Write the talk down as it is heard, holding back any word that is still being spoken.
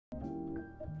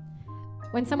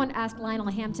When someone asked Lionel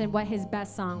Hampton what his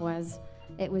best song was,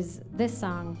 it was this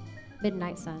song,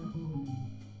 Midnight Sun.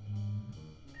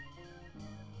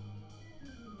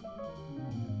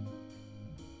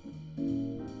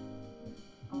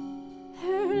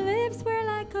 Her lips were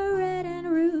like a red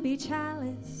and ruby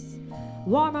chalice,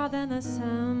 warmer than the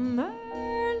summer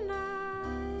night.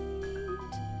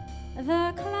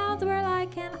 The clouds were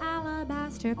like an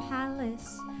alabaster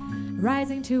palace,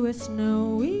 rising to a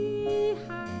snowy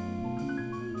height.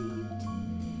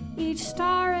 Each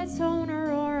star its own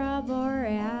aurora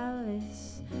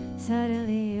borealis.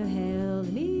 Suddenly you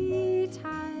held me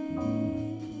tight,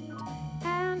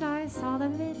 and I saw the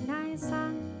midnight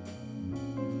sun.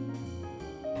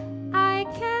 I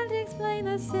can't explain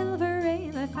the silver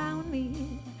rain that found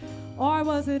me, or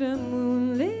was it a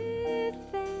moonlit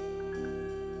thing?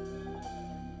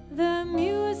 The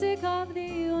music of the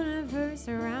universe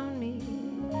around me,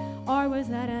 or was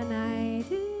that a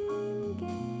nightingale?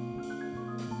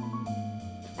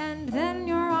 And then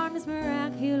your arms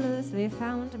miraculously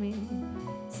found me.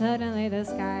 Suddenly the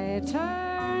sky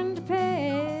turned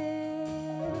pale,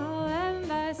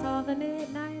 and I saw the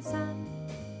midnight sun.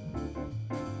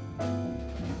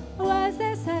 Was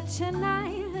there such a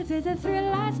night? It's a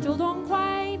thrill I still don't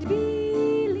quite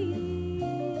believe.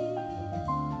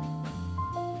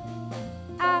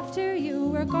 After you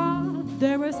were gone,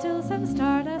 there was still some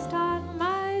stardust on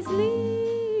my sleeve.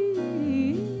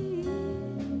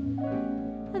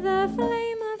 The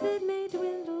flame of it may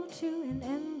dwindle to an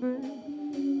ember,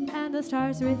 and the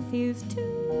stars refuse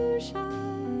to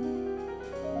shine.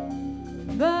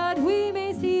 But we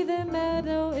may see the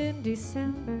meadow in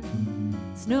December,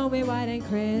 snowy white and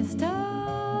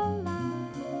crystalline.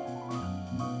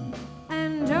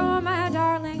 And oh, my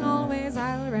darling, always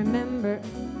I'll remember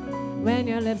when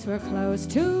your lips were close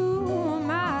to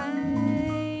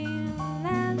mine,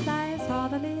 and I saw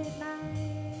the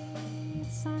midnight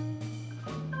sun.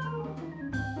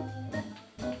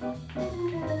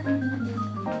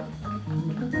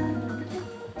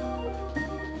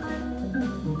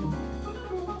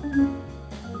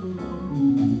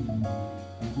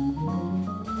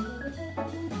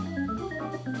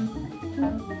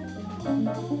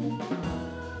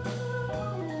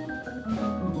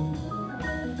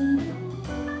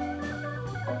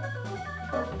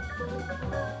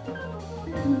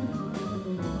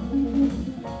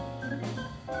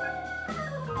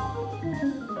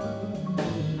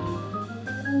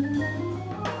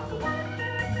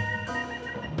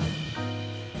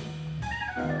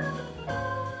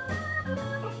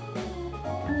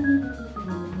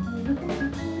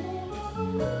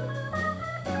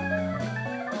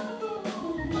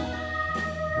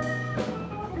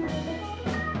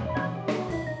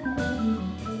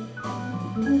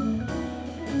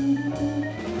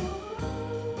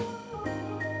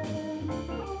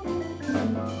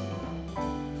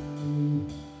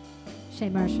 Shea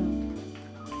Marshall.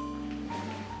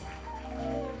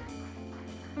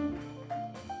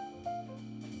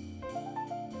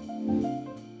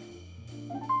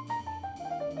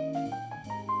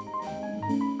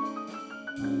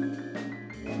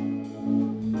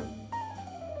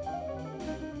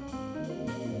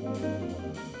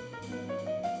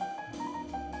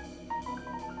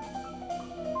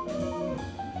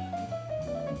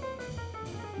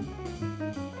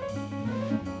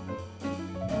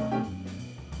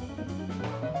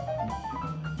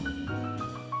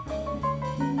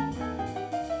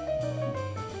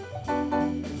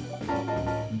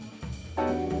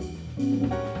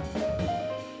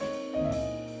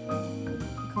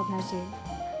 Nicole Pesce.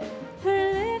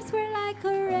 Her lips were like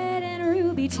a red and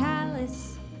ruby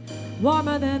chalice,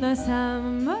 warmer than the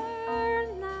summer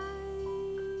night.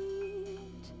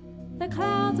 The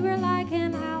clouds were like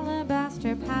an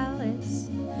alabaster palace,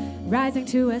 rising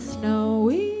to a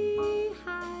snowy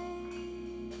height.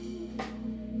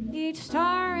 Each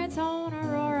star its own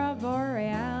aurora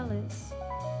borealis.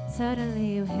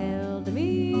 Suddenly you held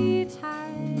me tight,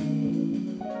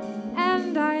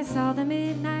 and I saw the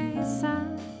midnight sun.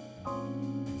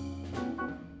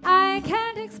 I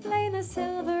can't explain the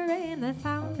silver rain that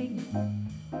found me,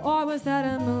 or was that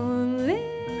a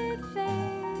moonlit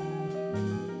thing?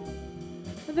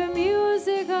 The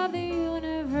music of the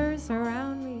universe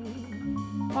around me,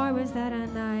 or was that a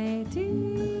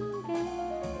nightingale?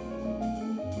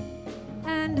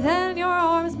 And then your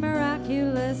arms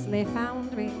miraculously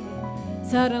found me.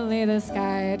 Suddenly the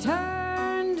sky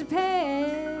turned pale,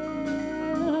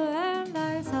 and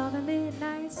I saw the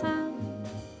midnight sun.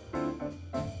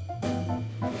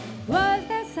 Was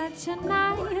there such a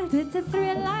night? It's a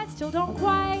thrill I still don't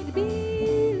quite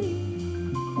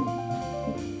believe.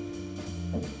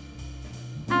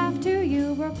 After after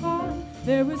you were gone,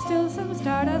 there was still some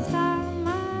stardust on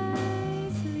my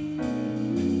sleeve.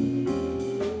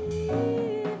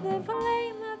 The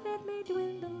flame of it may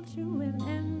dwindle to an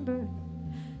ember,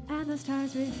 and the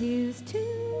stars refuse to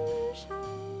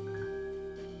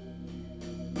shine.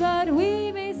 But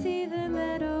we may see the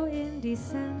meadow in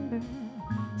December,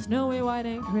 snowy white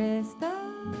and crystalline.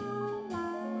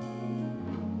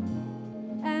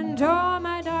 And oh,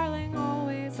 my darling,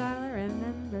 always I'll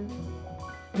remember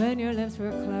when your lips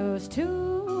were close to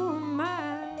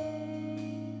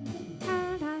mine.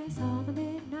 And I saw the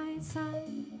midnight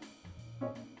sun,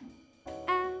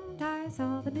 and I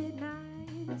saw the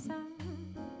midnight sun,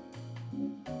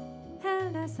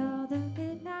 and I saw the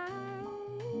midnight sun.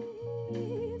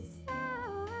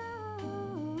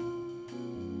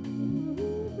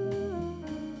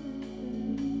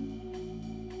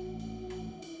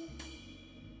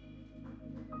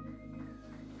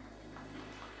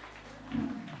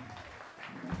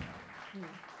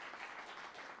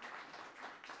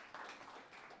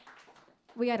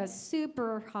 We had a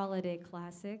super holiday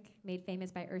classic made famous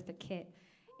by Eartha Kitt.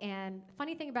 And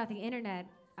funny thing about the internet,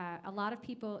 a lot of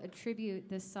people attribute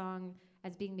this song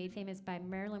as being made famous by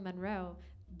Marilyn Monroe,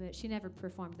 but she never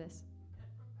performed this.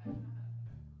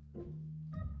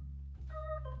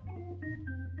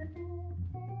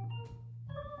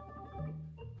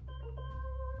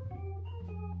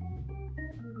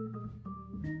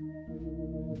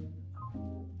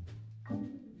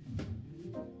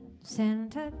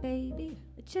 Santa baby,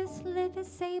 just lit a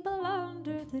sable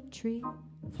under the tree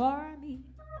for me.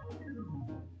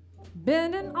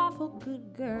 Been an awful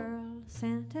good girl,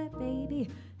 Santa baby,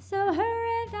 so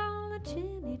hurry down the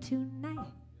chimney tonight.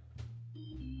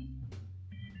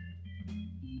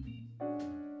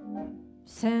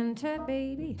 Santa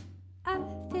baby, a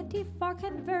 54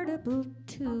 convertible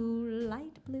to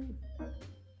light blue.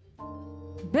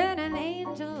 Been an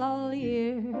angel all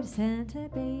year, Santa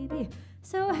baby,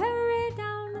 so hurry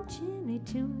down the chimney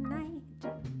tonight.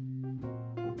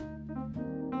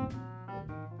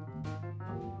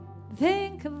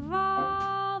 Think of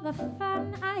all the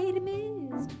fun I'd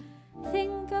missed.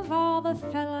 Think of all the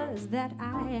fellas that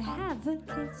I haven't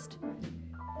kissed.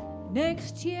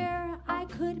 Next year I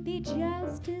could be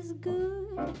just as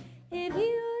good if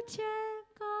you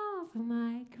check off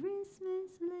my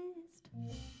Christmas list.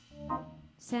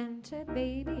 Santa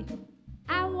baby,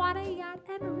 I want a yacht,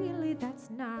 and really that's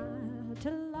not a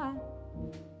lot.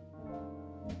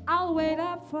 I'll wait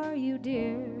up for you,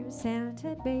 dear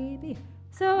Santa baby,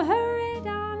 so hurry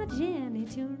down the chimney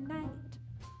tonight.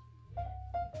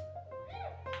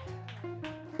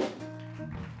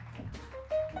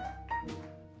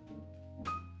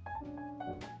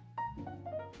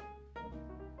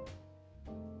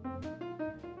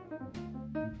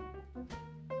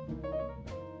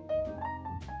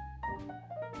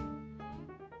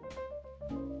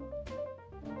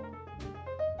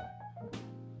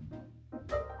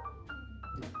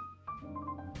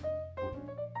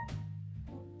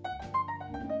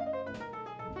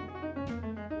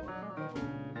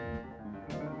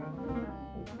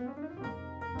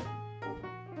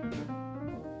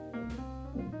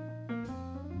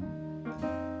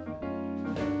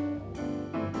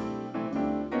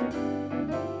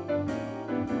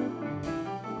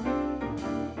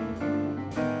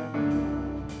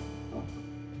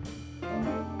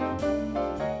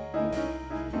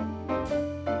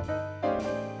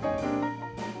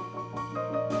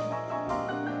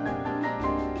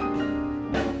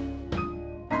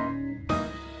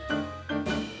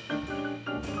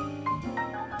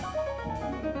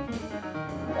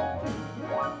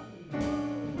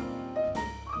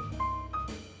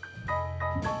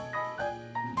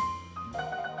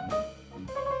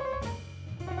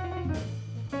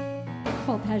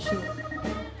 Nicole Pesce.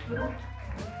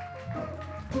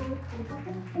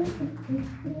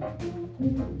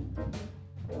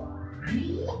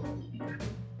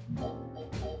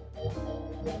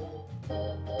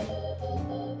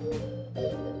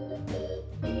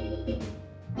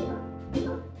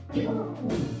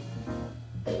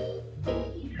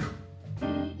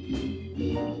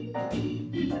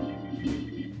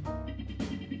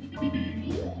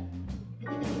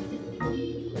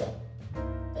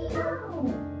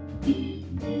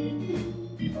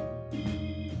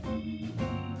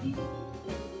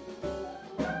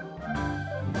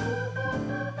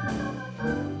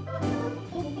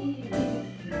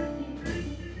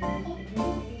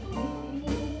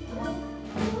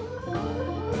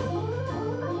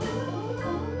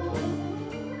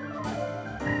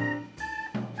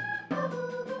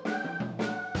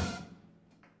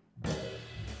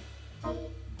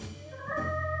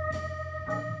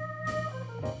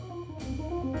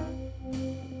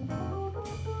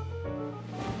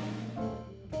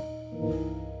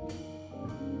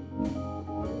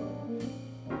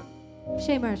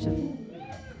 Shea Marshall.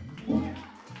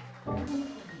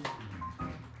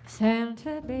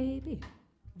 Santa baby,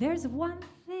 there's one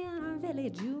thing I really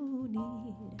do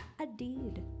need, a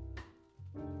deed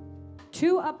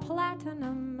to a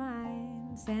platinum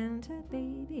mine, Santa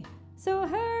baby. So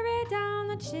hurry down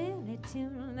the chimney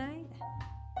tonight.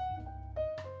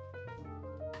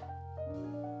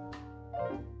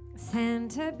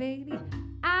 Santa baby,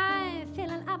 I'm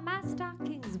filling up my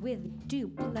stockings with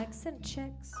duplex and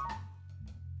checks.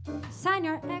 Sign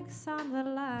your X on the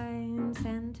line,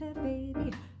 Santa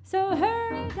baby. So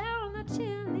hurry down the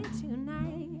chimney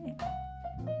tonight.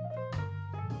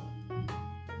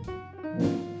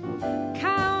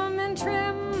 Come and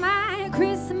trim my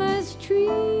Christmas tree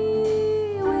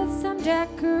with some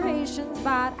decorations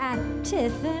bought at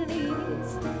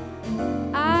Tiffany's.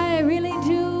 I really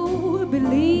do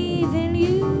believe in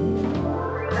you.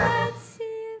 Let's see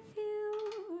if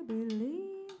you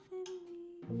believe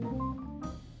in me.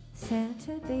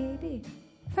 Santa baby,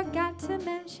 forgot to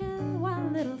mention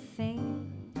one little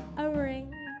thing, a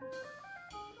ring.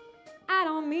 I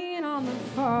don't mean on the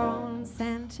phone,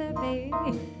 Santa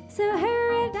baby. So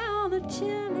hurry down the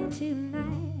chimney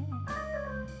tonight.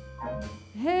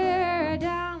 Hurry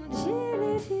down the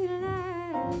chimney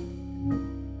tonight.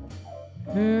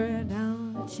 Hurry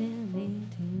down the chimney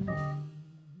tonight.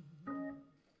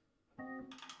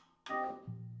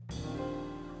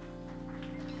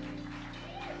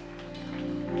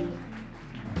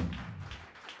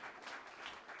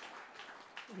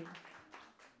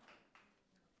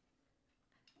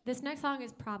 This next song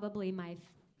is probably my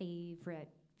favorite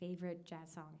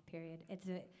jazz song, period. It's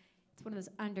one of those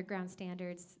underground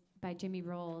standards by Jimmy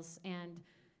Rolls, and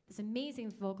this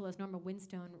amazing vocalist, Norma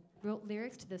Winstone, wrote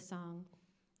lyrics to this song,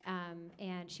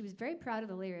 and she was very proud of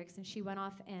the lyrics, and she went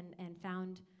off and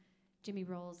found Jimmy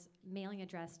Rolls' mailing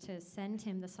address to send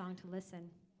him the song to listen,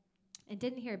 and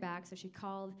didn't hear back, so she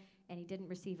called, and he didn't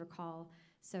receive her call,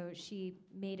 so she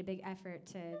made a big effort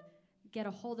to get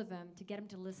a hold of him, to get him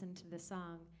to listen to the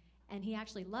song. And he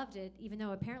actually loved it, even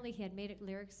though apparently he had made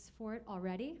lyrics for it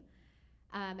already.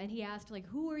 And he asked, like,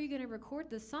 who are you going to record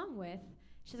this song with?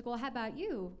 She's like, well, how about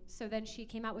you? So then she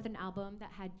came out with an album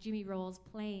that had Jimmy Rolls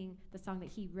playing the song that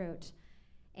he wrote.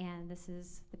 And this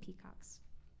is the Peacocks.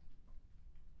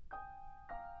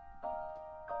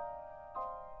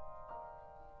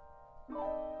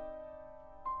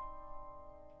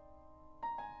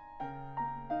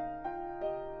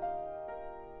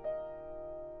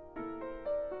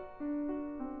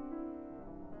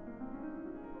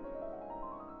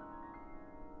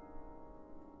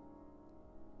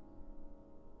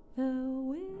 The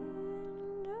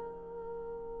window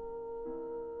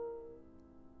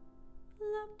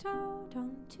looked out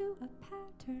onto a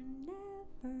pattern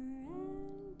never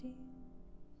ending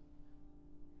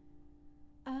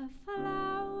of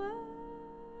flowers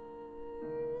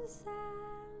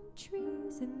and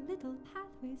trees and little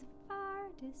pathways far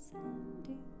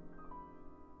descending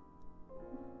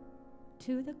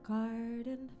to the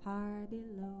garden far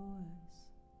below us.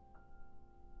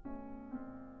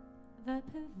 The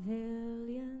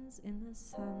pavilions in the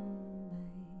sunlight,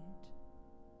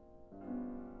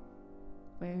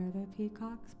 where the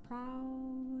peacocks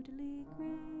proudly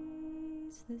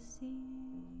graze the sea.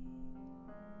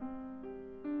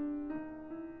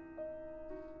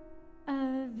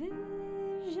 A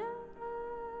vision,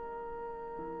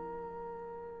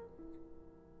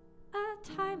 a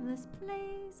timeless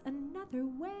place, another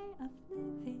way of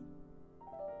living.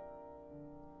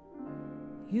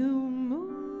 You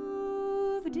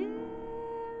moved in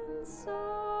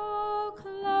so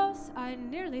close, I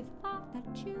nearly thought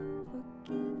that you were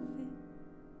giving.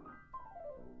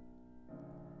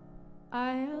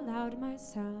 I allowed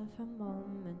myself a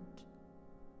moment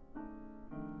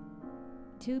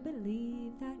to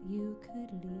believe that you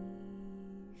could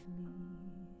leave me,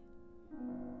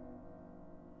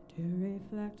 to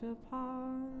reflect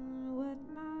upon what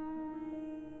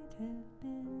might have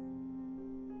been.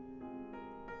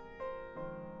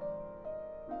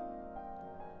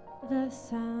 The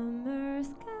summer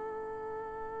sky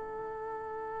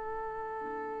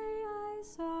I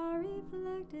saw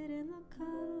reflected in the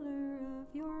color of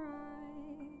your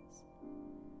eyes,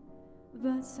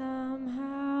 but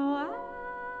somehow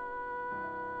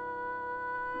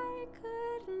I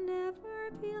could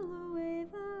never peel away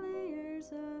the layers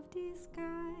of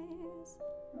disguise.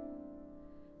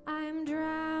 I'm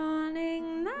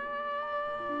drowning now.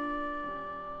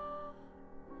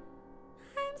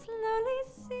 I'm slowly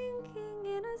sinking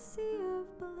in a sea of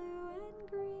blue and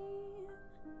green,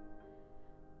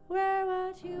 where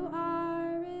what you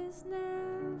are is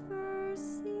never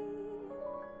seen.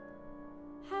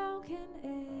 How can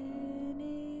anyone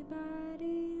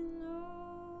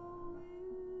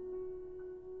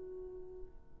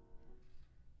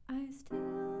I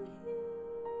still hear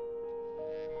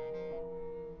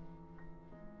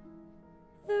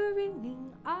the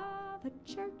ringing of a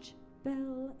church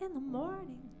bell in the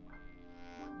morning.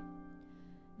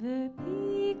 The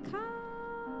peacocks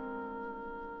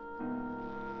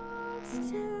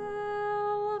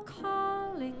still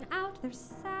calling out their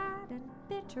sad and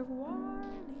bitter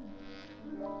warning.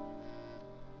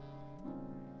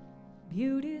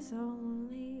 Beauty's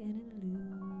only an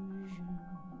illusion.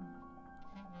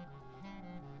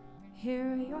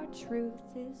 Here your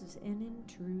truth is an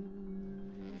intrusion.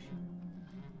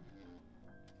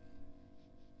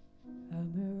 A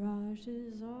mirage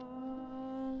is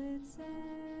all it's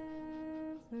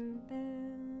ever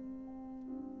been.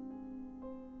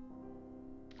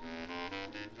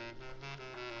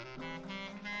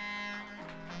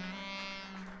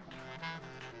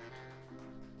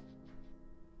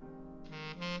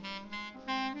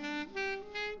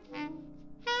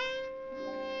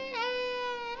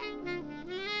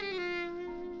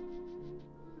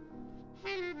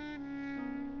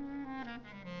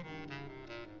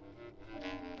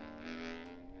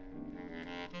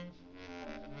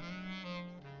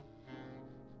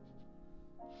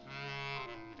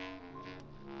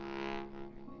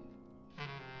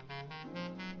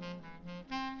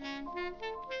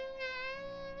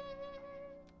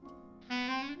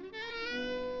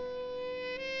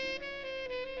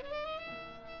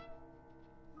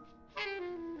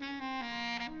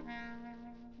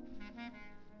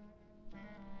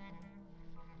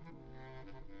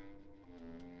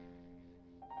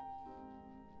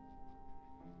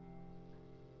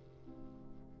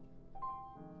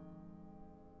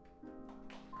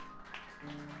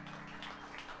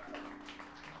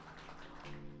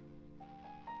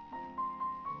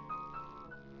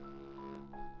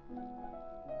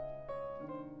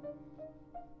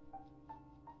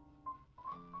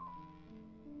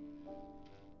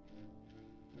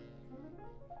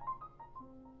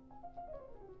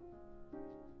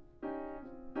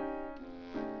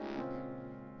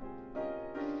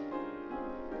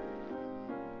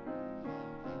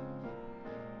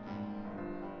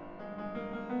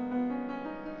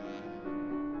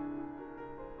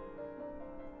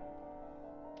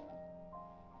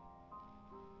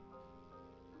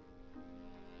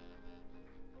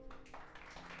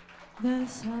 The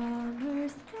summer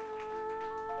sky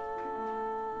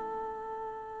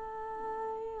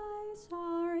I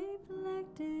saw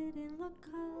reflected in the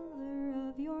color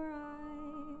of your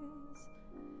eyes,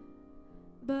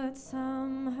 but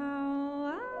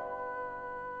somehow I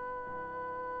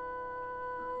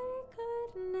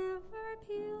could never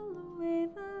peel away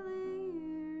the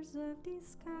layers of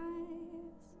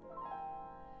disguise.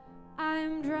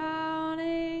 I'm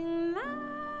drowning now.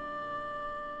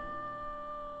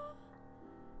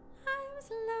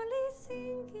 Slowly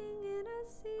sinking in a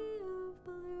sea of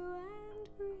blue and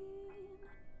green,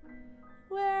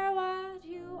 where what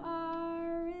you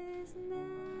are is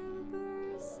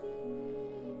never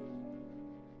seen.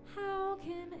 How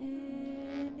can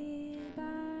anybody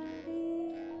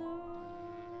know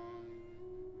you?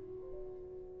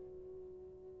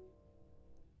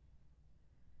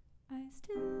 I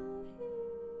still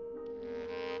hear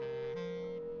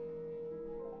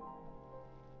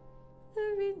the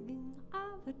ringing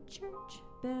of a church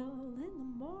bell in the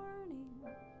morning.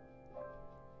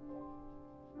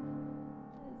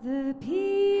 The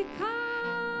peacocks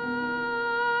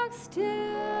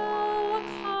still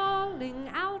calling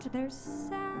out their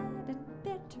sad and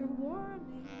bitter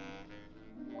warning.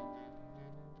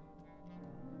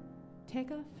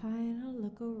 Take a final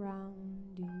look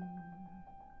around you.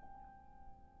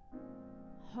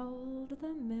 Hold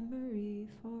the memory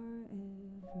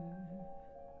forever.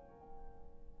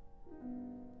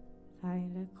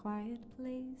 Find a quiet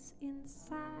place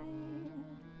inside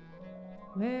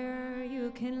where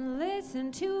you can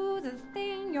listen to the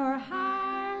thing your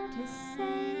heart is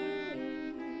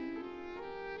saying.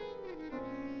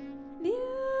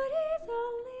 Beauty's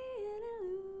only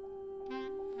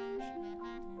an illusion.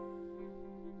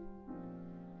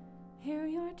 Here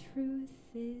your truth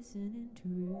is an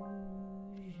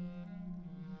intrusion.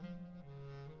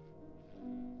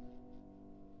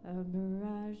 A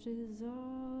mirage is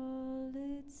all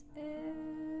it's ever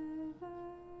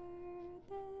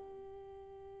been.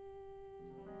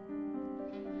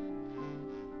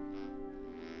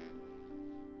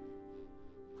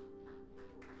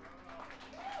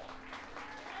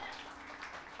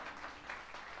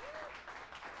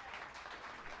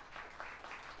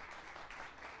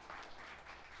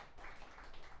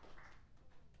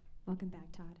 Welcome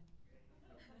back, Todd.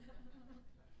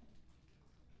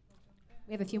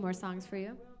 We have a few more songs for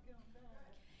you,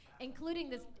 including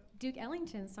this Duke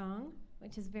Ellington song,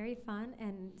 which is very fun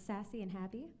and sassy and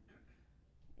happy.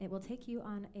 It will take you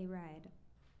on a ride.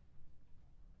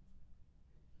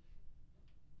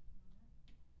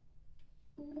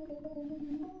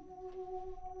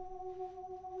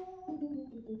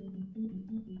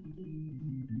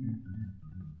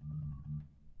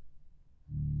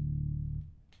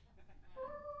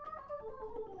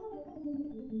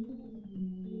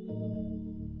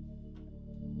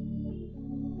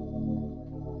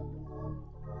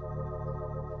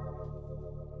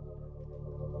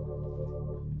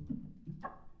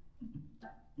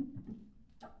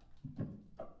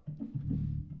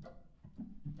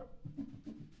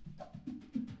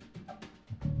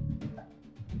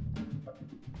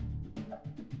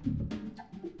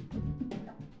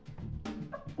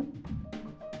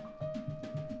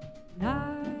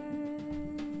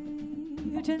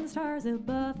 And stars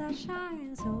above that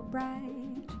shine so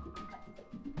bright,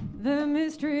 the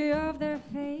mystery of their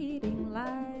fading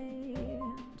light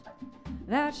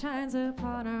that shines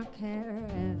upon our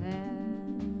caravan.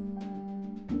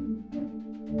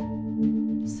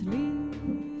 Sleep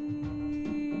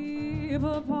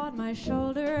upon my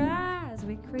shoulder as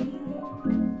we creep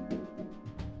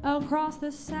across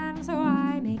the sand so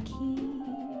I may keep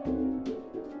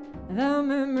the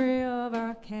memory of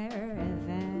our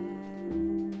caravan.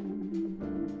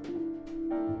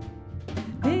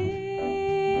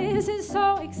 This is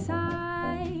so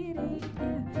exciting.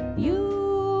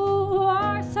 You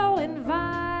are so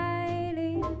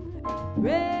inviting.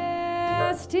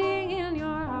 Resting in your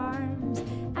arms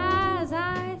as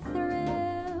I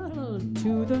thrill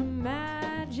to the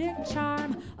magic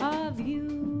charm of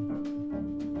you.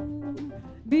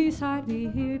 Beside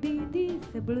me here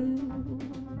beneath the blue,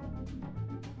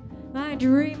 my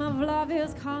dream of love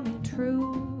is coming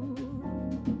true.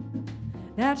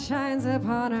 That shines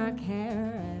upon our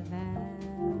caravan.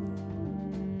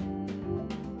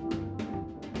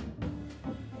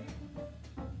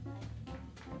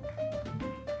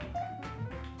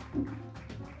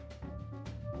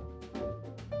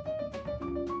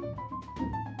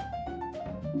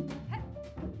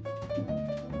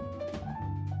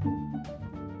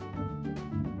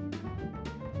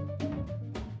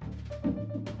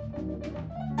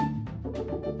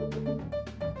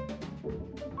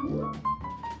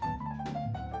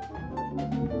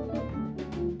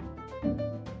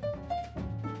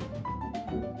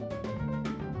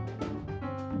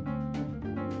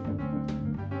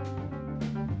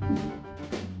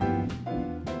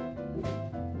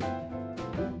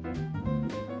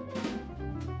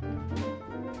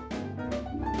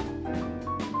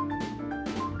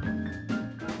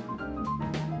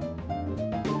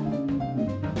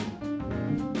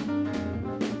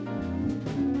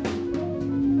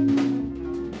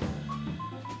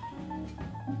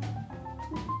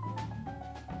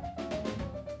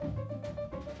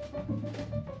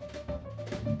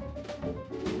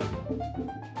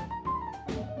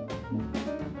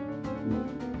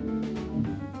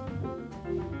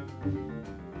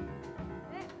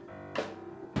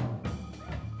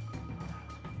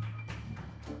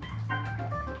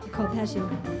 Nicole Pesce.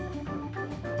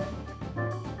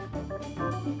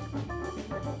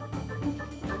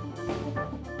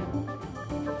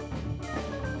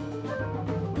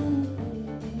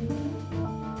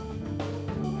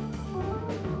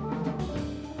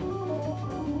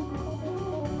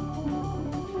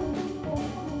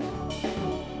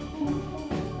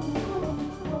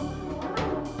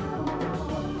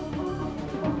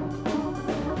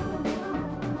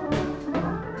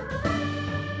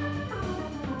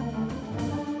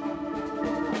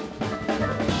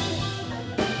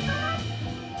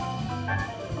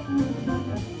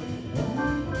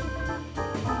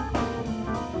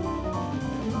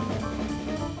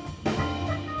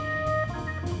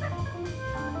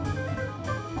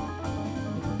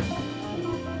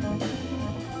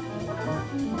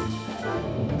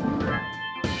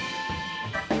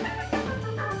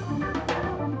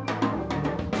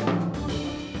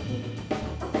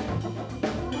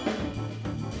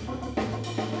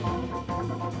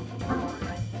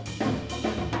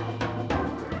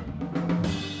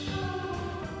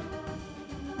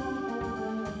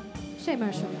 Shea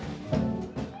Marshall.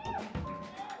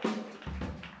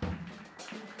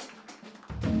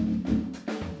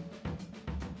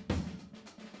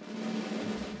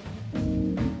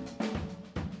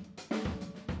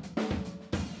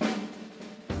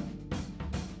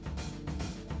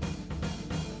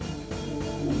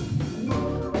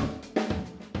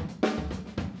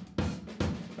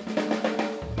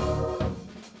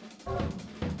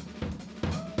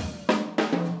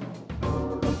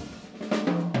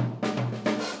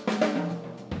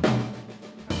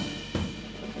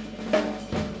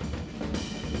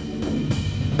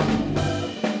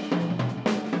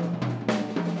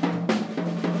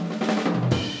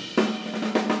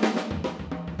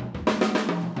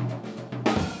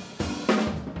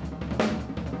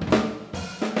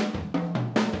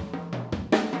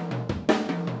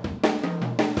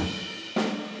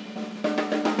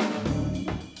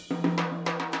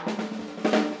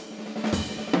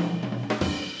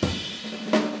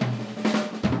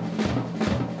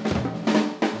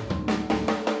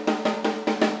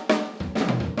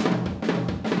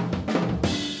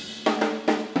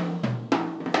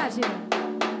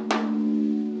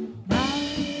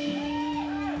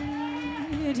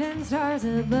 only 10 stars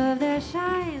above that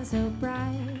shine so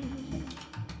bright.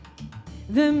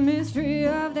 The mystery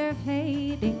of their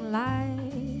fading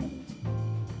light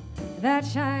that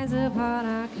shines upon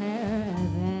our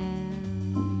caravan.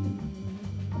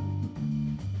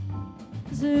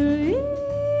 Sleep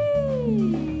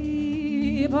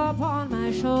upon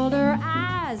my shoulder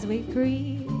as we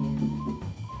creep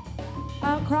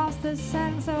across the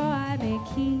sand so I may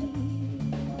keep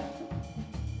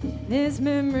this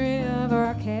memory of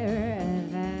our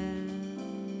caravan.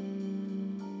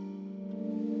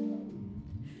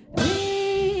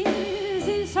 This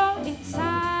is so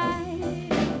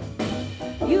exciting.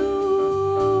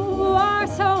 You are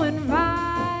so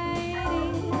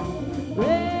inviting,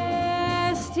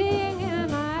 resting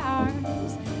in my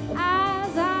arms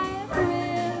as I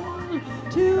thrill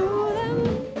to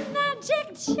the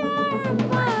magic charm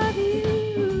of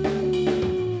you.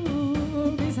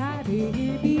 Beside me,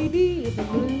 the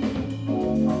blue.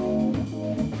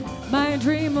 My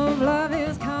dream of love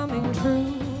is coming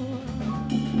true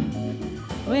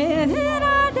within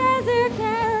our desert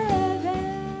caravan.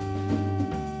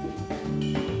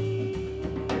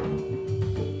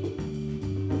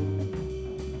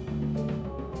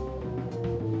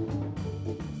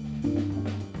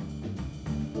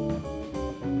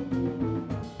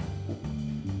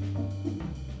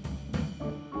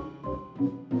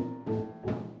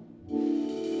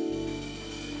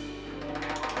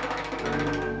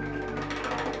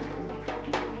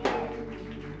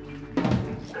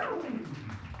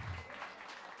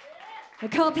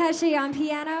 Nicole Pesce on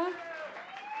piano.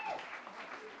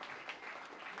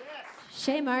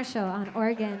 Shea Marshall on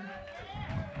organ.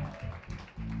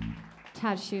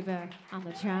 Todd Chuba on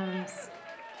the drums.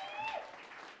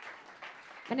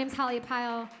 My name's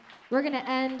Pyle. We're going to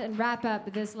end and wrap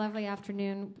up this lovely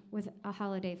afternoon with a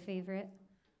holiday favorite.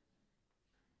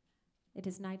 It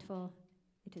is nightfall,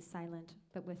 it is silent,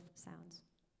 but with sounds.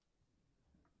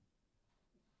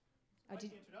 Oh,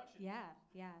 did, yeah,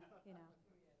 you know.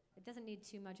 It doesn't need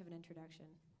too much of an introduction.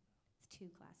 It's too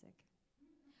classic.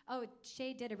 Oh,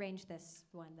 Shea did arrange this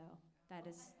one, though.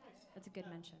 That's a good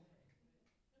mention.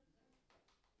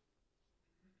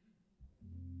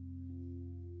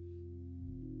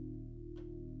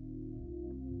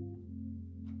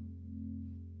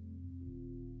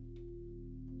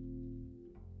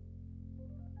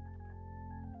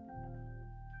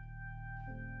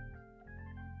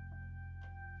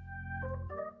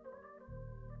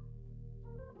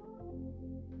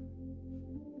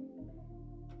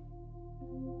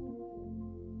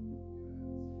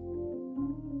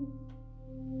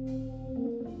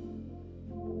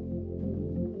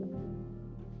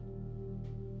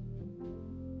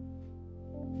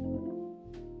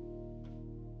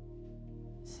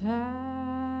 Silent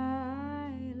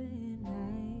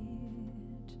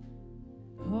night,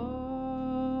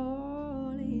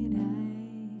 holy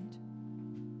night,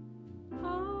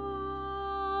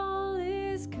 all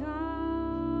is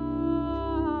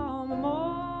calm,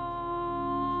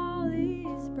 all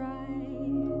is bright,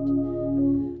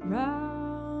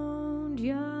 round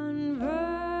yon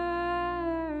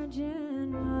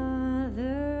virgin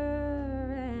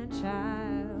mother and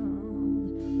child.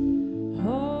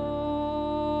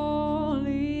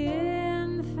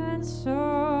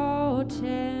 So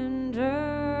tender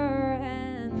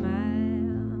and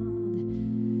mild,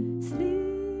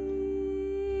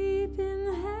 sleep in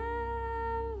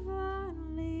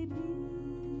heavenly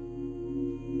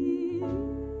peace,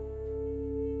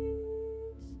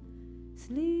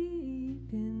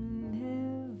 sleep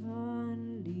in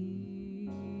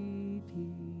heavenly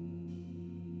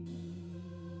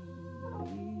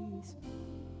peace.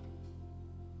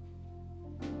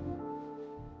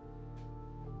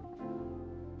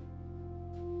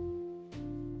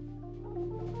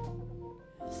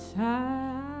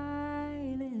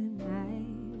 Silent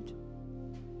night,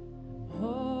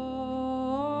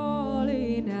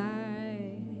 holy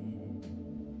night,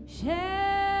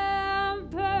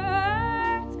 shepherd's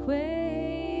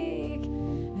quake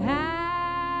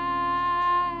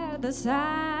at the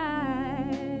side,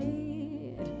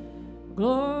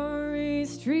 glory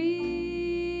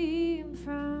stream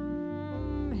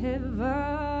from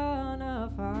heaven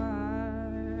afar.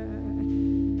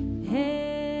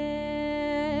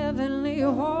 Heavenly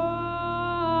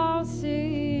halls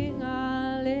sing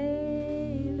Alleluia.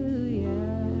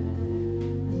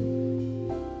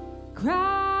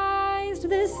 Christ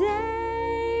the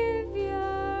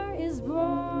Savior is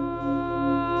born.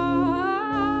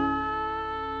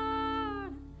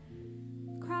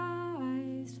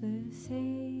 Christ the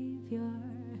Savior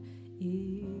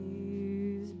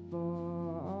is born.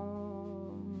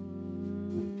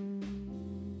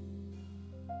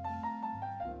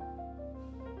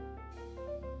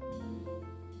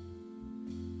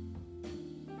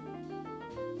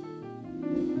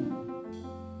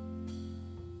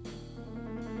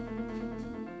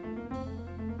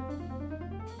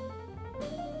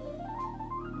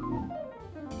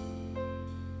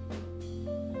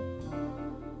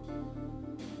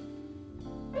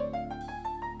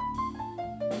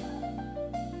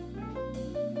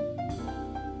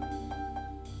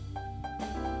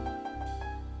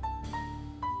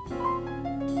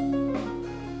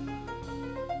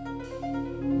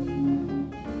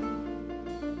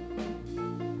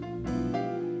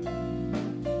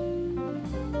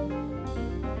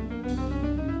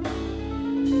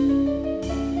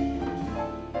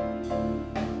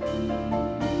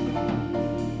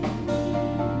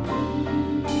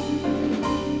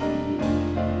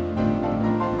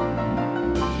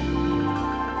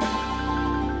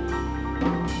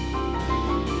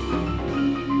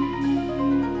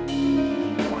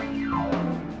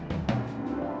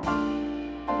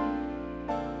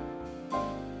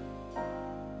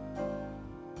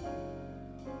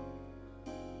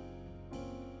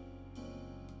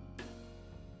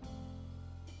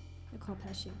 Nicole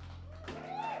Pesce.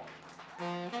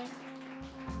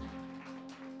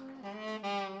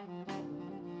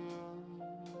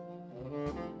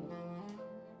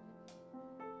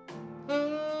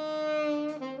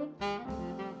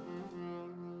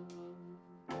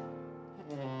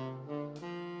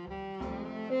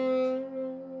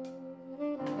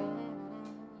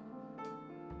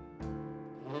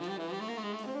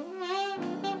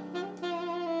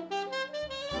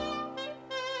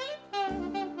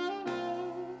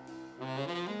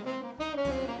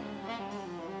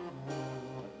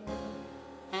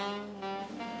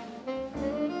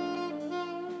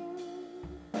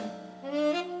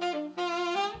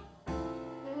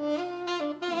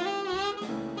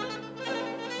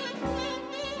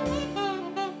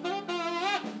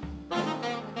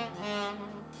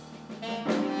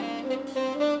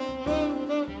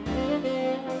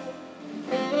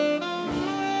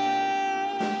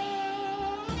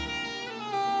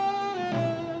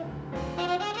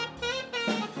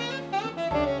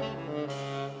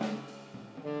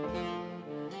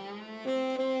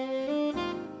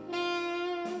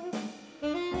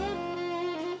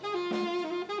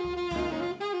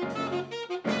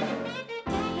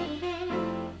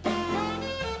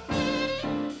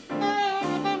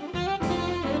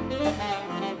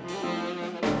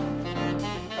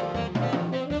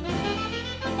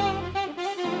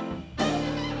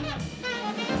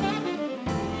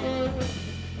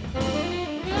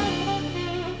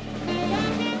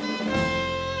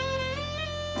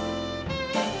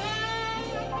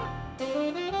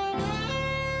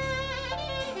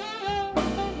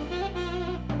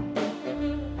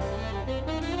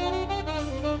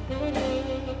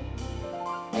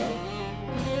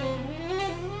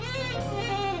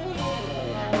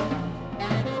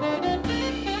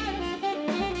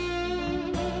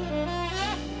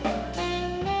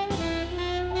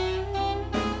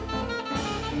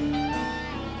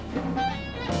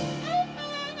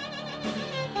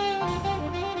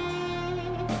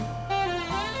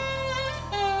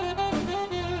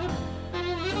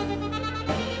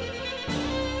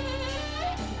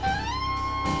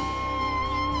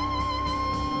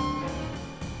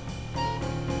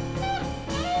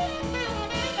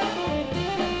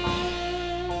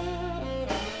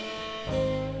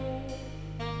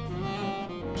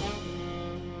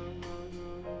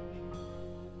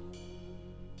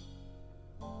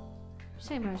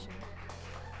 Shea motion.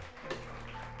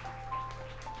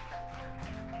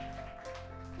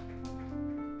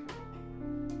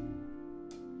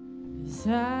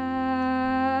 Silent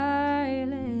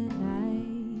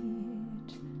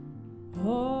night,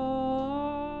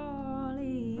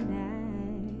 holy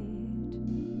night,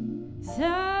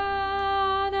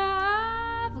 Son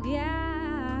of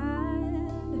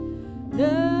God,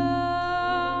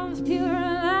 love's pure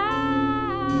light,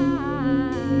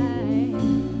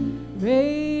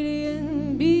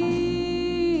 radiant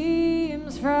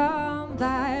beams from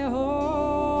thy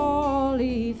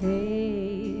holy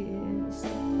face,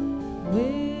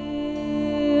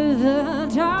 with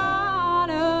the dawn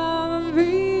of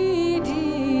redeeming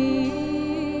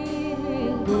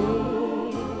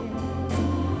grace.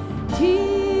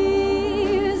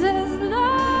 Jesus,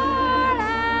 Lord,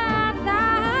 at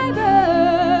thy birth.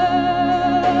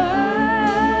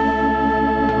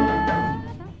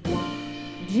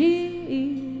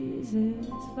 Jesus,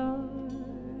 Lord,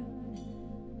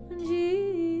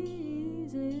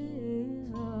 Jesus,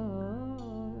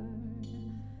 Lord,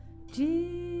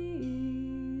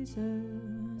 Jesus,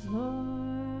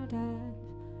 Lord, at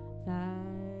thy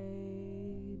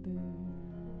birth.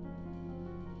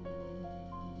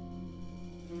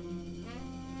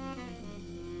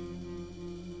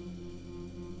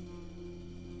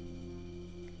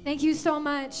 Thank you so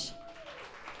much.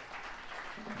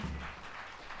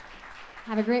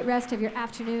 Have a great rest of your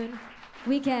afternoon,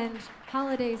 weekend,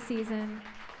 holiday season.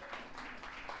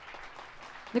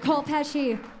 Nicole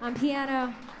Pesce on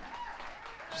piano,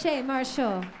 Shea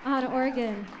Marshall on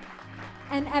organ,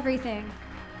 and everything.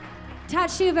 Todd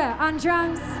Chuba on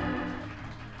drums.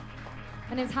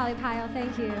 My name's Pyle,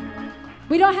 thank you.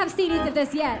 We don't have CDs of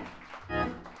this yet.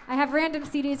 I have random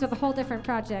CDs with a whole different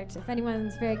project, if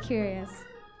anyone's very curious.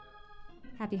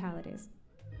 Happy holidays.